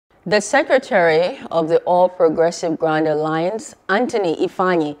The secretary of the All Progressive Grand Alliance,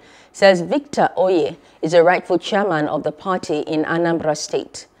 Ifeanyi, says Victor Oye is a rightful chairman of the party in Anambra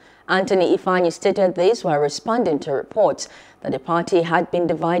State. Ifeanyi stated this while responding to reports that the party had been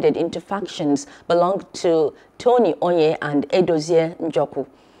divided into factions belonging to Tony Oye and Edozie Njoku.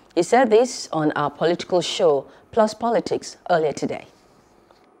 He said this on our political show, Plus Politics, earlier today.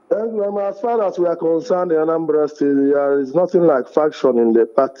 As far as we are concerned in Anambra State, there is nothing like faction in the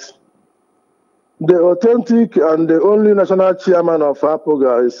party. The authentic and the only national chairman of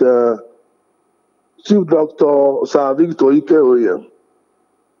APGA is Chief Dr. Sir Victor Oye.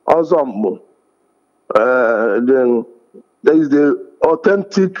 Also, then there is the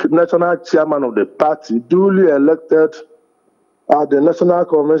authentic national chairman of the party, duly elected at the National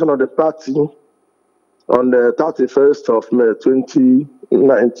Convention of the party on the 31st of May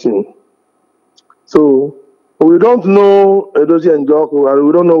 2019. So we don't know Edozie Njoku and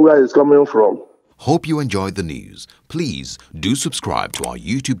we don't know where he's coming from. Hope you enjoyed the news. Please do subscribe to our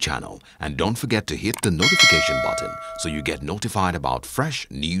YouTube channel and don't forget to hit the notification button so you get notified about fresh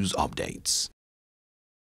news updates.